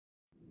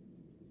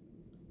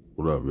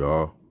What up,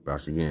 y'all?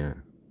 Back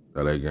again.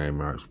 LA Game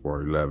Match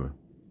Part 11.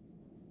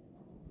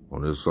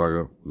 On this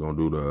saga, we're going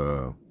to do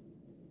the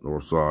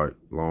North Side,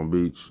 Long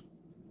Beach,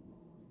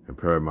 and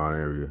Paramount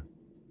area.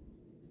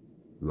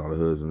 A lot of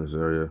hoods in this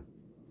area.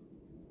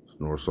 It's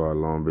North Side,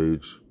 Long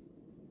Beach,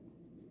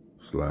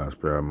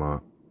 /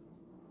 Paramount.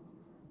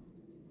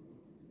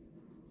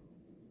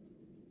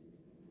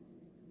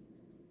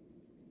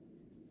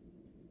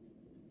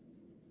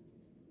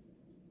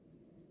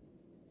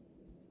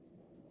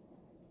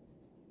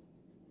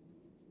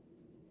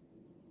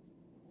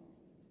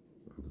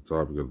 At the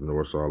top, you got the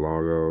North Side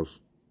Longos.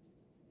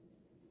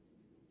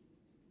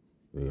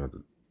 Then you got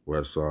the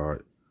West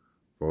Side,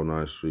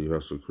 49th Street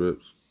Hustle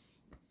Crips.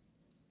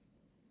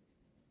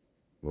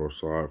 North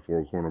Side,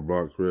 Four Corner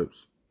Block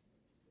Crips.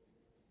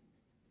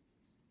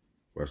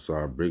 West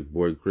Side, Brick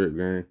Boy Crip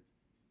Gang.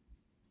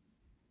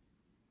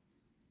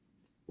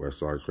 West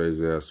Side,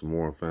 Crazy Ass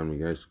Samoan Family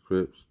Gangster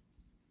Crips.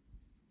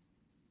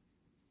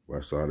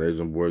 West Side,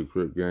 Asian Boy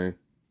Crip Gang.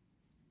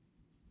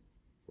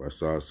 West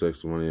Side,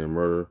 Sex, Money, and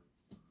Murder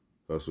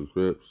Hustle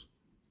Crips.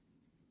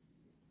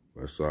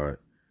 West Side,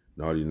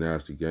 Naughty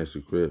Nasty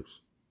Gangster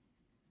Crips,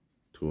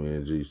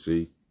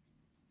 2NGC.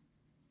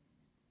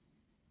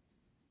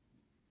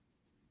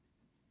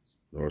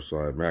 North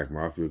Side, Mac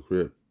Mafia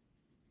Crip.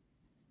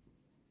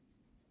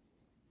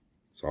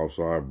 South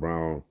Side,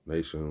 Brown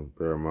Nation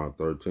Paramount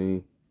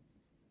 13.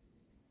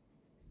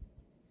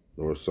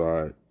 North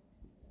Side,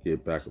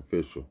 Get Back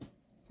Official,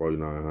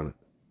 4900.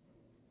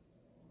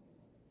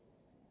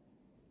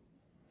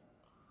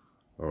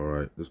 All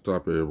right, this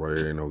top area right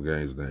here ain't no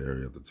gangs in that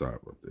area at the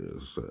top right there.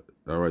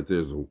 That right there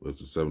is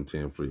it's a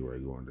 710 freeway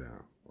going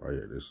down. Right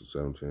here, this is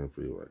 710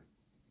 freeway.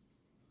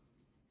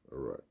 All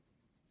right.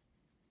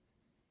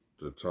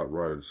 To the top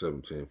right of the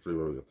 710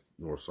 freeway, we got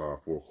the North Side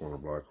Four Corner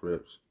Block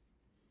Crips.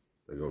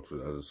 They go to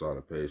the other side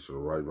of the page to the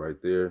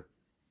right there.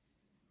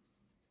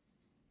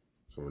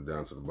 Coming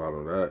down to the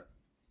bottom of that,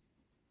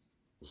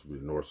 this will be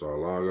the North Side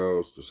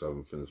Longos. Just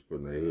haven't finished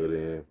putting their hood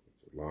in.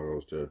 It's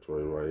Longos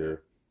territory right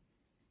here.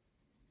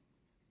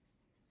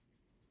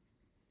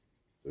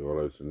 They go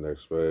right to the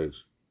next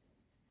page.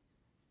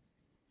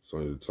 It's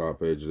only the top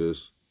page of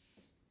this.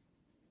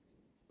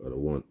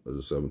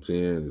 The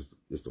 710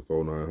 it's the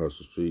 49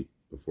 Hustle Street,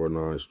 the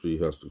 49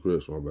 Street Hustle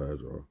Crips. My bad,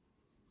 y'all.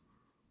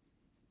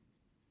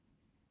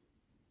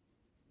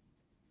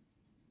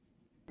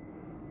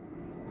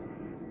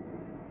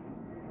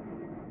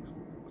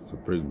 It's the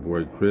Brick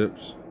Boy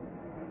Crips.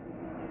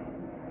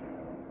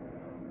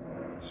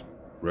 It's the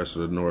rest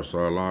of the North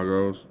Side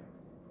Longos.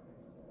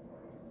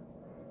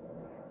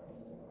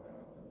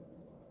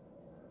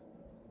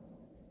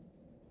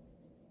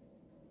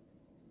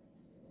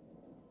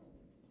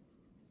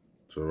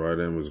 To the right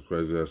end was a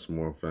Crazy Ass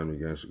Samoan Family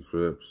Gangster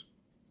Crips.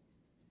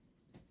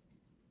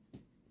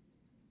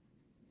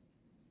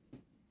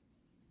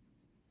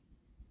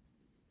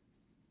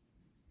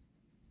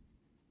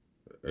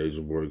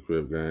 Asian Boy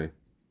Crip Gang.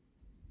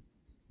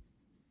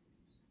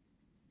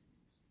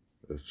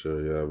 That's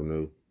Cherry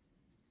Avenue.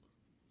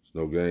 There's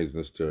no gangs in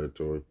this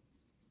territory.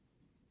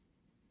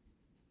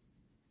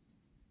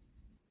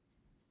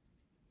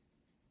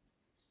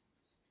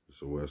 It's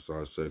the West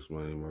Side Sex,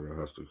 Money, Murder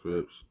Hustle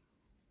Crips.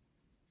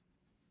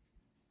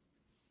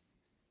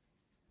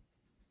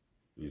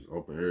 These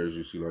open areas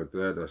you see like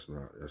that, that's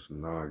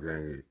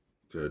non-gang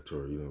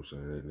territory, you know what I'm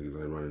saying?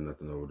 Niggas ain't running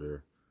nothing over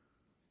there.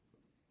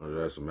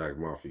 Under that's some Mac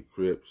Mafia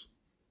Crips.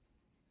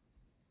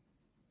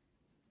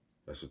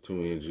 That's a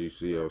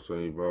 2NGC I was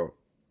telling you about.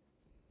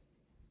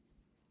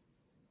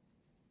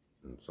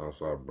 And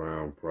Southside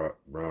Brown.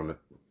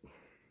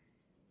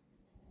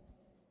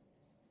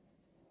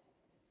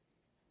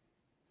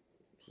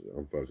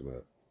 I'm fucking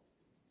up.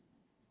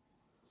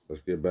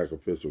 Let's Get Back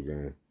Official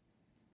Gang.